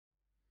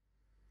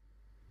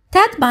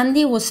Ted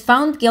Bundy was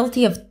found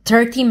guilty of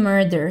 30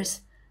 murders,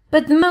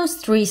 but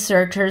most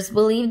researchers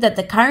believe that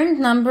the current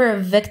number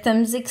of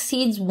victims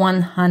exceeds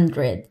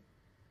 100.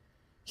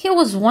 He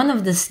was one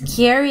of the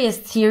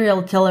scariest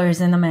serial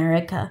killers in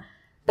America,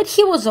 but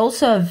he was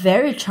also a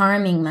very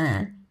charming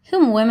man,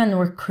 whom women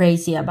were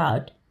crazy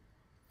about.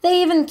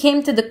 They even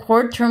came to the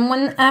courtroom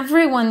when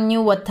everyone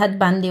knew what Ted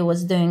Bundy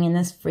was doing in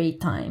his free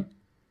time.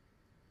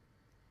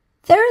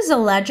 There is a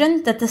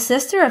legend that the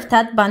sister of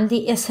Ted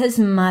Bundy is his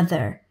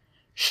mother.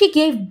 She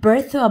gave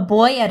birth to a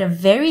boy at a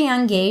very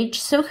young age,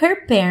 so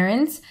her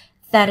parents,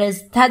 that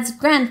is, Ted's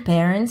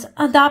grandparents,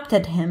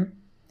 adopted him.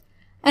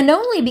 And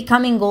only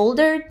becoming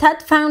older,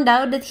 Ted found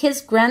out that his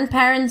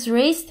grandparents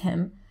raised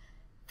him.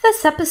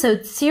 This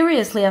episode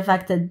seriously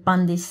affected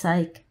Bundy's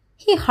psyche.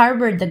 He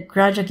harbored a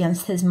grudge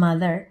against his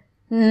mother.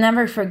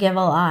 Never forgive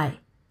a lie.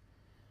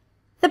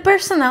 The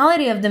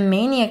personality of the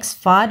maniac's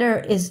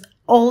father is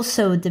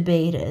also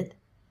debated.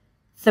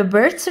 The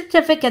birth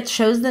certificate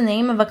shows the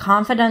name of a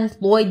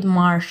confidant Lloyd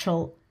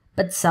Marshall,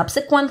 but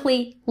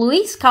subsequently,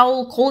 Louise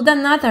Cowell called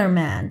another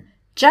man,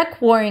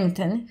 Jack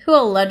Warrington, who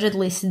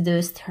allegedly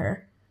seduced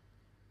her.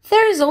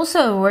 There is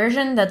also a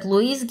version that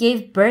Louise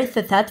gave birth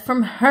to Ted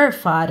from her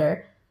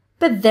father,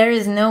 but there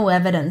is no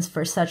evidence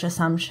for such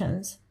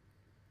assumptions.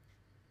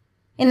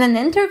 In an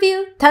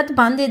interview, Ted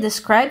Bundy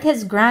described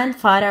his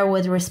grandfather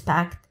with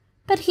respect,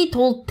 but he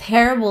told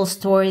terrible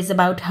stories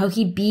about how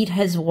he beat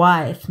his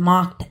wife,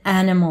 mocked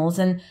animals,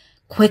 and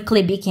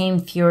quickly became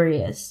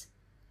furious.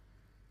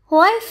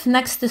 Life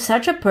next to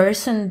such a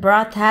person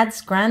brought Ted's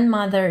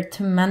grandmother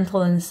to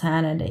mental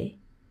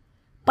insanity.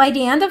 By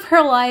the end of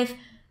her life,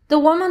 the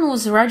woman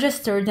was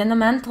registered in a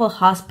mental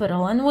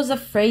hospital and was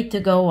afraid to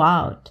go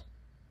out.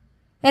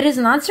 It is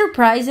not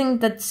surprising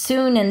that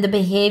soon in the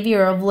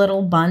behavior of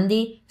little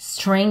Bundy,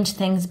 strange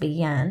things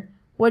began,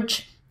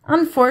 which,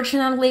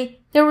 unfortunately,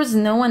 there was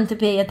no one to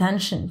pay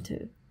attention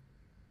to.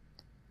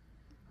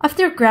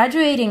 After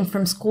graduating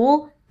from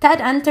school,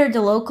 Ted entered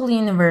the local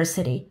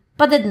university,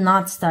 but did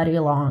not study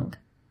long.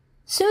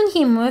 Soon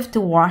he moved to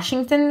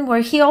Washington,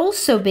 where he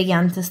also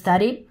began to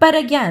study, but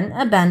again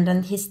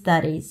abandoned his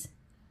studies.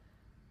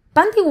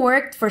 Bundy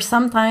worked for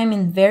some time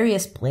in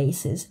various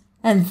places,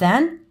 and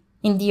then,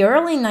 in the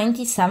early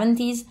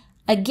 1970s,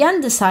 again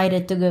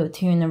decided to go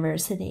to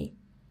university.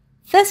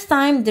 This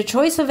time, the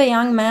choice of a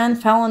young man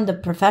fell on the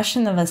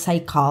profession of a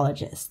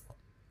psychologist.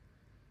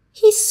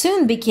 He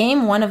soon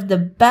became one of the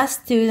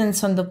best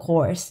students on the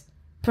course.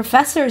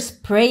 Professors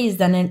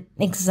praised an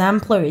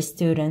exemplary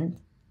student.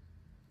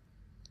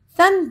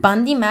 Then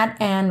Bundy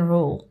met Anne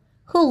Rule,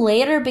 who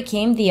later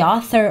became the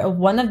author of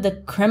one of the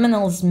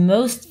criminal's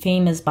most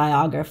famous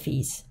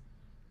biographies.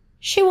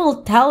 She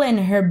will tell in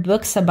her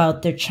books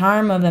about the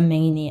charm of a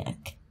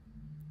maniac.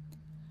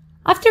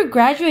 After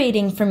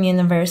graduating from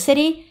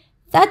university,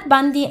 Ted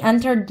Bundy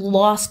entered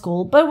law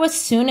school but was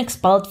soon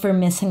expelled for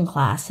missing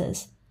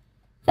classes.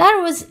 That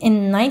was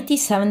in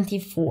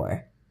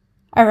 1974.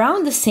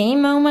 Around the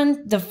same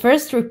moment, the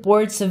first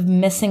reports of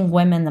missing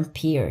women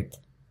appeared.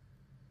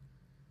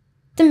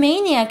 The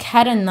maniac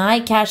had an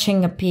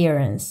eye-catching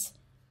appearance.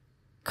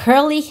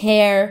 Curly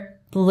hair,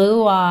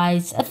 blue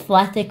eyes,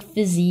 athletic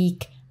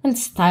physique, and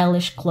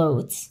stylish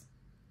clothes.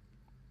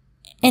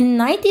 In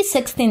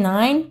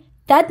 1969,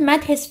 Ted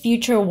met his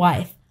future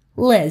wife,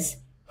 Liz,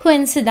 who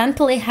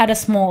incidentally had a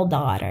small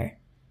daughter.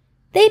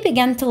 They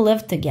began to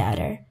live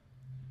together.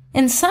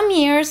 In some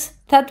years,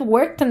 Ted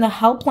worked on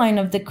the helpline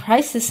of the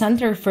Crisis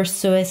Center for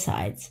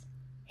Suicides.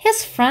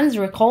 His friends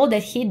recall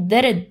that he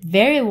did it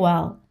very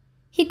well.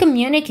 He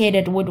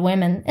communicated with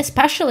women,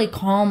 especially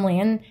calmly,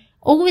 and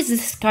always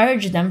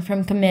discouraged them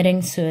from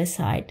committing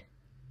suicide.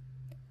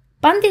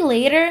 Bundy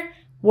later,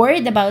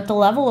 worried about the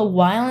level of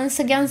violence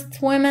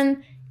against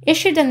women,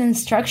 issued an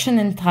instruction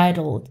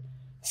entitled,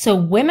 "So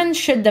women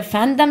should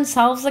defend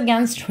themselves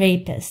against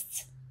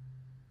rapists."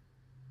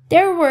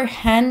 There were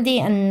handy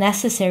and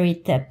necessary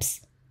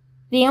tips.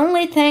 The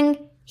only thing,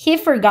 he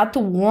forgot to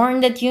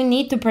warn that you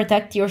need to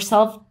protect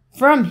yourself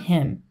from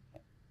him.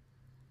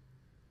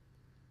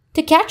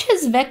 To catch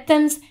his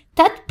victims,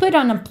 Ted put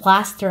on a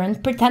plaster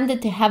and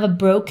pretended to have a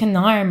broken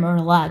arm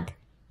or leg.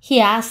 He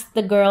asked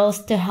the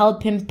girls to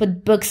help him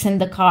put books in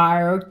the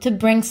car or to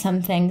bring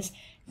some things,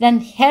 then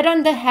hit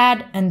on the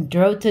head and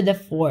drove to the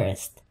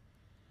forest.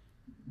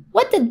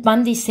 What did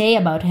Bundy say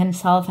about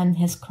himself and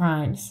his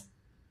crimes?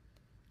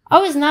 "I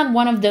was not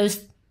one of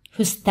those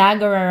who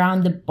stagger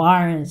around the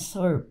barns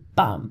or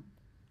bum.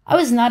 I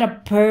was not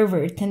a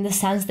pervert in the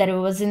sense that it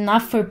was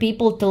enough for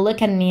people to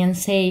look at me and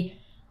say,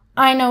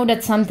 'I know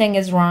that something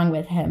is wrong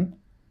with him.'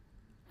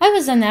 I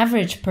was an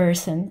average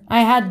person.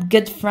 I had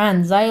good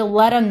friends. I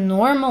led a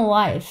normal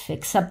life,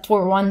 except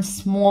for one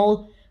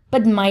small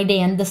but mighty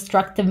and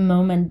destructive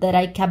moment that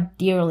I kept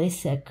dearly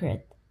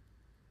secret."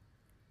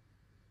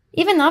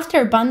 Even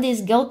after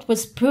Bundy's guilt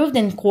was proved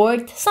in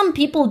court, some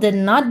people did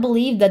not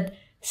believe that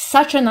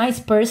such a nice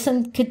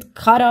person could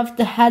cut off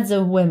the heads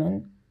of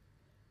women.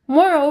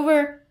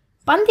 Moreover,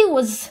 Bundy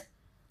was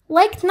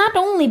liked not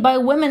only by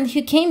women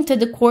who came to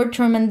the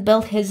courtroom and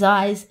built his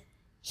eyes.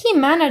 He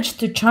managed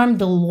to charm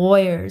the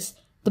lawyers,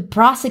 the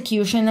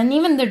prosecution, and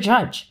even the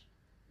judge.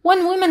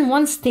 One woman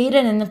once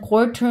stated in a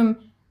courtroom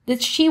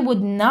that she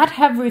would not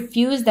have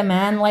refused a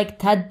man like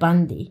Ted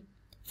Bundy.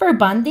 For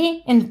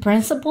Bundy, in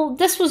principle,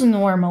 this was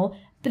normal,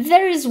 but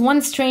there is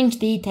one strange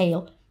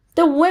detail.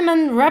 The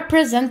women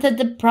represented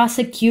the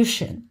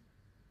prosecution.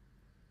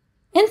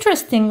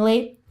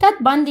 Interestingly, Ted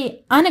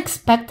Bundy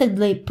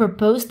unexpectedly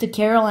proposed to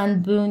Carol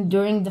Ann Boone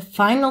during the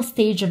final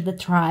stage of the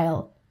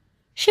trial.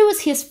 She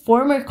was his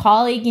former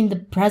colleague in the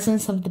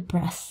presence of the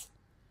press.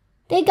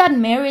 They got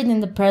married in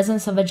the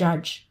presence of a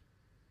judge.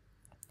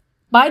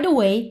 By the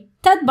way,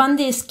 Ted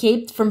Bundy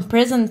escaped from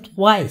prison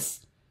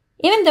twice.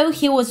 Even though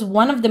he was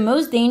one of the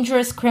most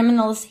dangerous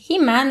criminals, he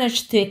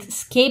managed to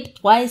escape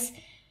twice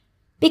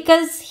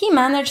because he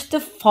managed to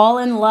fall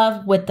in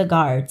love with the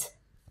guards.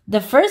 The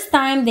first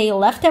time, they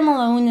left him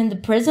alone in the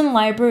prison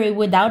library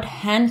without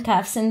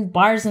handcuffs and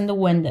bars in the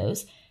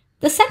windows.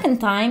 The second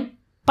time,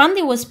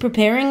 Bundy was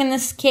preparing an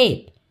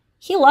escape.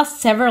 He lost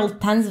several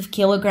tons of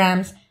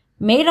kilograms,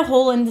 made a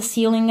hole in the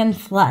ceiling, and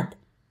fled.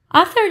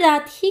 After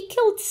that, he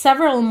killed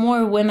several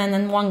more women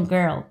and one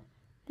girl.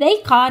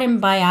 They caught him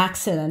by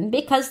accident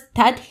because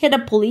Ted hit a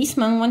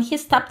policeman when he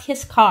stopped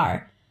his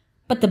car,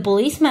 but the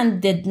policeman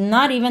did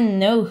not even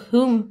know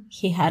whom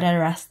he had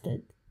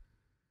arrested.